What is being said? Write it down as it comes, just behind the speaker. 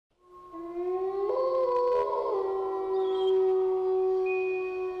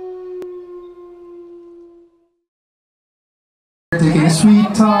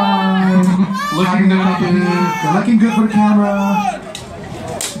sweet time. Looking good. They're looking good for the camera.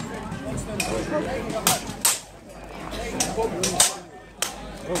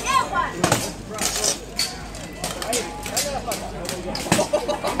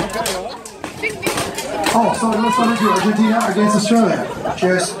 Oh, so let's go to Argentina against Australia.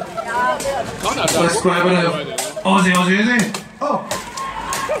 Cheers. Let's grab it out. Aussie. Oh.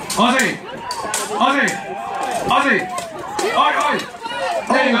 Aussie. Oi.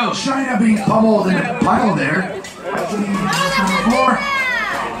 There you go. China being pummeled in a pile there. Floor.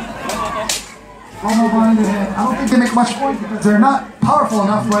 Almost behind the head. I don't think they make much point because they're not powerful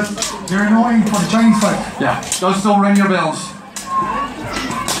enough, but they're annoying for the Chinese fight. Yeah, those still ring your bells.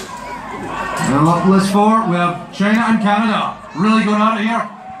 And up list 4, we have China and Canada. Really going out of here.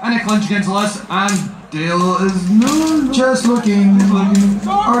 And a clinch against the list, and Dale is just looking,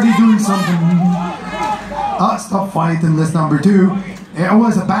 already doing something. That's tough fight in list number 2. It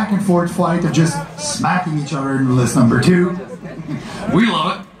was a back and forth fight of just smacking each other in list number 2. We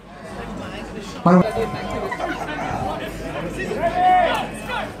love it. By the way,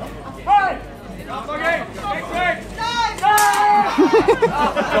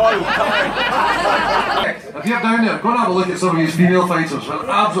 if you're down there, go and have a look at some of these female fighters. They're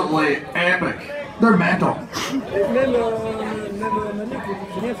absolutely epic. They're mental. Come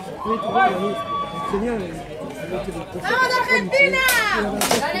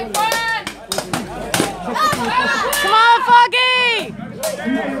on, Foggy!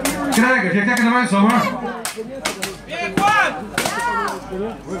 Greg, if you're kicking them out somewhere.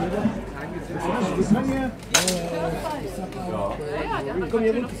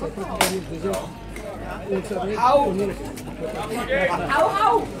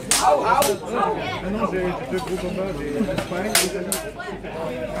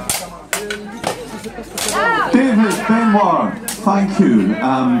 David, Benoit, thank you.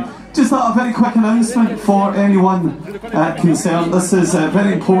 Just a very quick announcement for anyone concerned. This is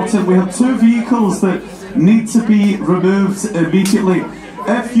very important. We have 2 vehicles that need to be removed immediately.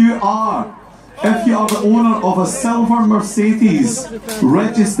 If you are the owner of a silver Mercedes,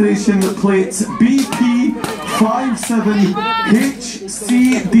 registration plate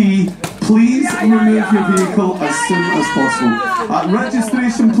BP57HCD, please remove your vehicle as soon as possible.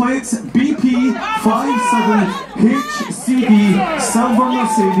 Registration plate BP57HCD, silver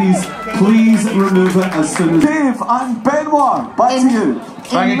Mercedes, please remove it as soon as... Dave and Benoit, back to you.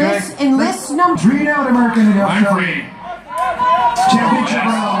 In list number 3 out American and I'm Australian. free. Championship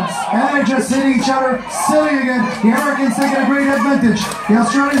rounds. And they're just hitting each other silly again. The Americans taking a great advantage. The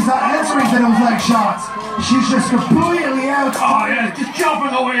Australians not answering to those leg shots. She's just completely out. Oh yeah, just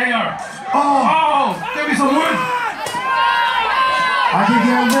jumping away here. Oh, give me some wood. I think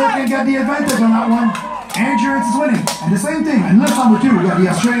the American got the advantage on that one. Endurance is winning. And the same thing. And list number 2, we got the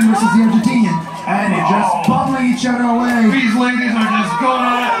Australian versus the Argentinian. And they're just bubbling each other away. These ladies are just going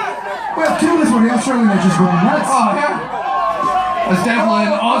on it. We have 2 lists where the Australians are just going nuts. Oh yeah. It's definitely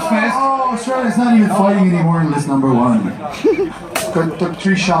an Ozfest. Oh, Australia's not even fighting anymore in list number 1. Took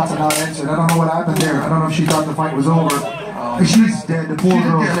 3 shots and not answered. I don't know what happened there. I don't know if she thought the fight was over. She's dead. The poor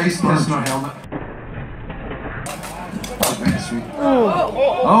girl. Face pissed in her helmet. That was very sweet.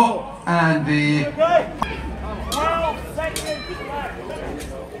 Oh, and the...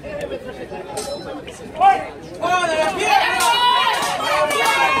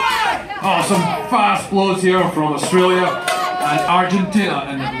 Oh, some fast blows here from Australia and Argentina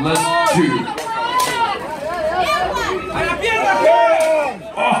in list 2.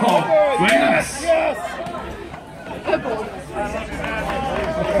 Oh, goodness!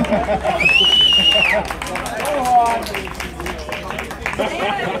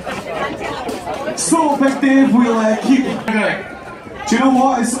 So, Big Dave, we'll keep... Do you know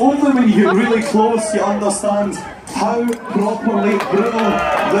what? It's only when you get really close you understand how properly brutal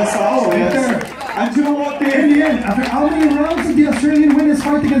this alley is. And do you know what, Dave? In the end, after how many rounds did the Australian win this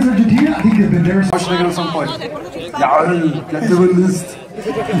fight against Argentina? I think they've been there. Pushing at some point. Yeah, get the list.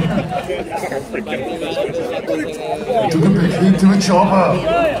 Took a big leap to a chopper.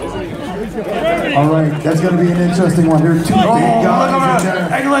 Alright, that's going to be an interesting one. There are 2 big guys in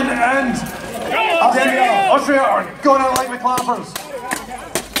there. England and Austria are going out like McClappers.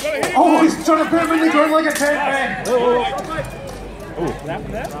 Oh, he's trying to put him in the ground like a tent man.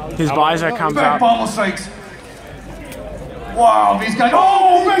 His visor comes Big up. bottle strikes. Wow, these guys.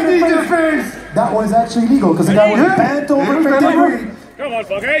 Oh, big knee to the face. That was actually legal because the guy was bent over 50 degrees. Come on,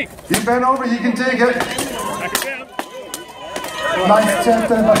 Foggy. You bent over, you can take it. Back it down. Nice check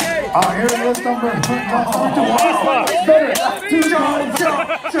to the back. Here it is, number 2. Better. 2 Chop.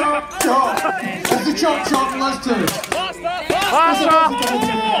 That's the chop, and let's do it.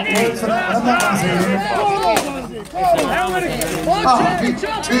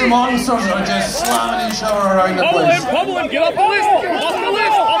 Two monsters are just slamming each other around the place. Pummel him, get off the list! Off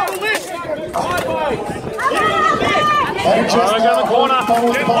the list! Just in the corner.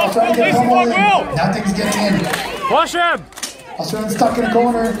 Nothing's getting in. Push him! Australian stuck in the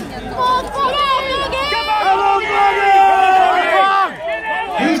corner.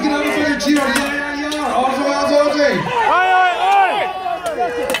 Who's going to have a fair cheer? Yeah. Ozzy.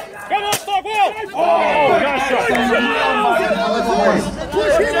 Come on, Stockwell! Oh,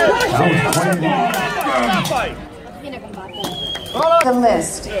 The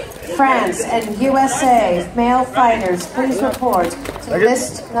list. France and USA male fighters, please report to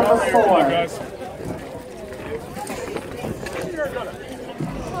list number 4.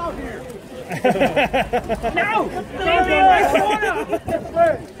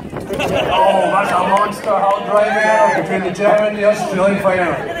 Oh, that's a monster hard driving error between the German and the Australian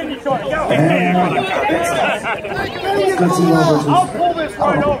fighter.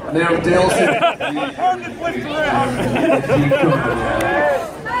 And there Dale's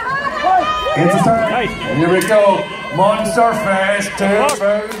It's a start. and here we go. Monster Fest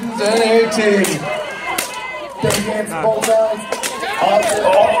 2018. Big hands, both sides.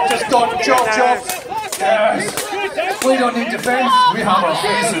 Oh, just done chops. Yes. We don't need defense, we have our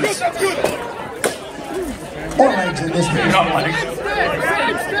faces. Or legs in this case. Not legs.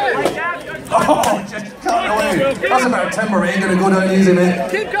 Oh, just cut away. That's about timber, ain't gonna go down easy, mate.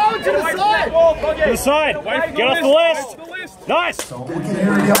 Keep going to the side! To the side! Get off the list! Nice!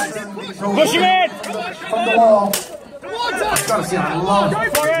 Push him in! From the wall. Gotta see, I love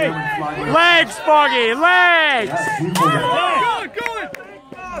Legs, Foggy! Legs!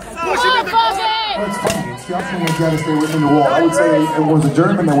 Push him, Foggy! It's funny. It's the option you've got to stay within the wall. I would say it was a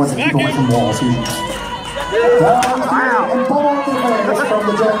German that wants to keep away from walls. And pull off the legs from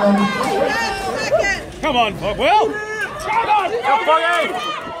the German. Come on, Fogwell! Come on! Foggy!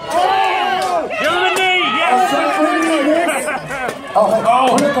 Give him a knee! Yes!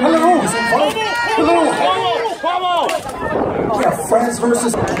 Yeah, France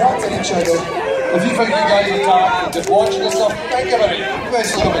versus melting each other. If you think you guys are tired and just watching this stuff, think about it. You guys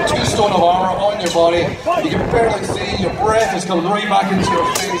still have a 2 stone of armor on your body. You can barely see, your breath is coming right back into your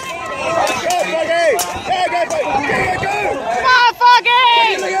face. Come on, Foggy!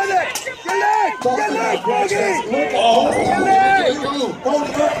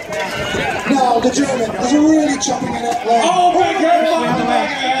 Now the German is really chopping it up. Oh my God!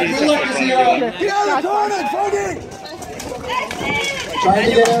 Good luck to see you. Get out of the corner, Foggy! Trying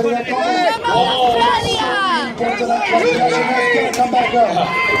to get out of that corner. Come back up.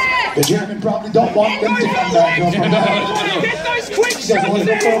 The German probably don't want them to come back up. Get those quick shots!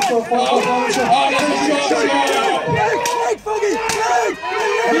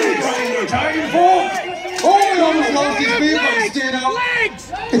 Oh, he almost lost his feet, but he stayed up.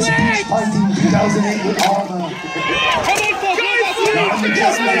 It's beach fighting 2008 with armor.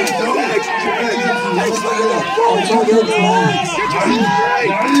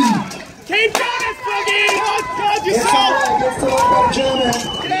 Keep going, Foggy! It's alright, it's still about German.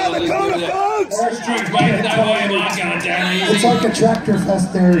 It's like a tractor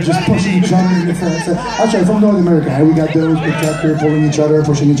fest there, just pushing each other in the front. Actually, from North America, we got those big tractor pulling each other,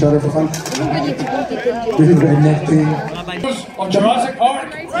 pushing each other for fun. We did the redneck thing. On Jurassic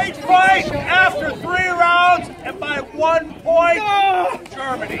Park. Great fight after 3 rounds and by 1 point,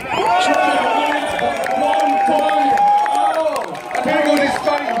 Germany. 1 point. Oh, here goes his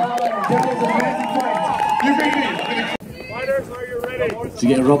fight. You beat me. Fighters, are you ready? Did you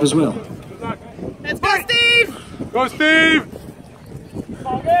get a rob as well? Let's go, Steve! Go, Steve!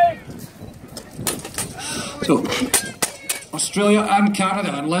 So, Australia and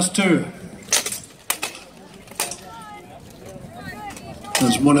Canada on list 2.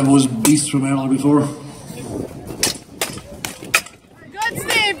 There's one of those beasts from earlier before. Good,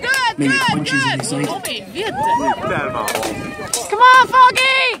 Steve! Good! Maybe Good! punches in the side. Come on,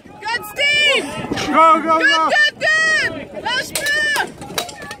 Foggy! Good, Steve! Go, go, Good, go! good, good! Lâche pas!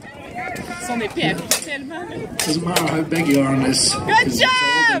 Son épée a coûté tellement. Doesn't matter how big you are in this. Good because it's all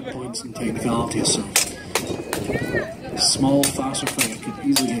job! big points and technicalities, so. Small, faster fighter could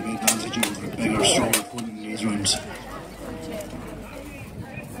easily get the advantage over a bigger, stronger opponent in these rounds.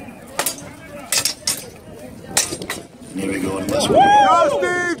 And here we go on this one. Go,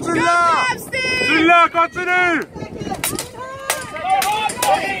 Steve! Good job, Steve! Celui-là, continue!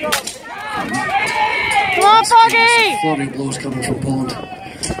 Come on, Foggy! Flurry of blows coming from Poland.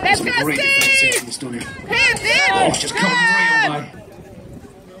 Let's go, Great defense from the Stony. Hit it! Oh, it's just coming right on by.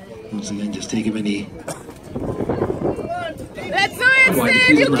 Once again, just take him a knee. Let's do it,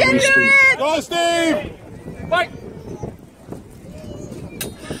 Steve! You can do it! Go, Steve! Fight!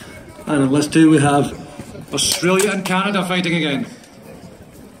 And on list 2 we have Australia and Canada fighting again.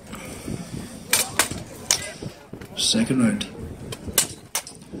 Second round.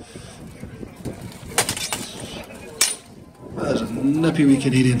 That's a nippy wee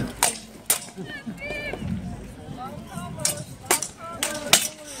Canadian.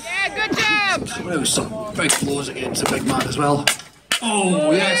 Yeah, good job! Coming out with some big blows against the big man as well.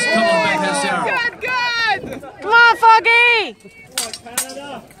 Oh yes, come on, big hits here. Good, good! Come on, Foggy!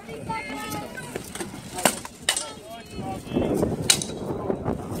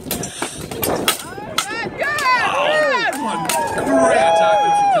 Great attack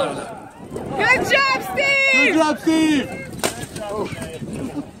from Canada. Good job, Steve! Good job, Steve!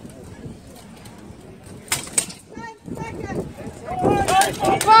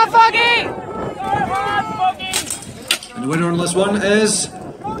 Come on, Foggy! And the winner on this one is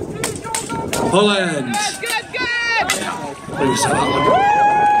Poland. Good, good! Please have that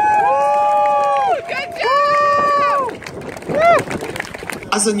Good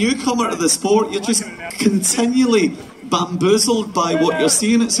job! As a newcomer to the sport, you're just continually bamboozled by what you're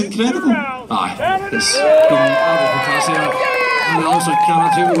seeing. It's incredible. Aye, it's been fantastic. And also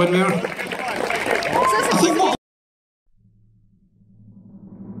Canada to win there.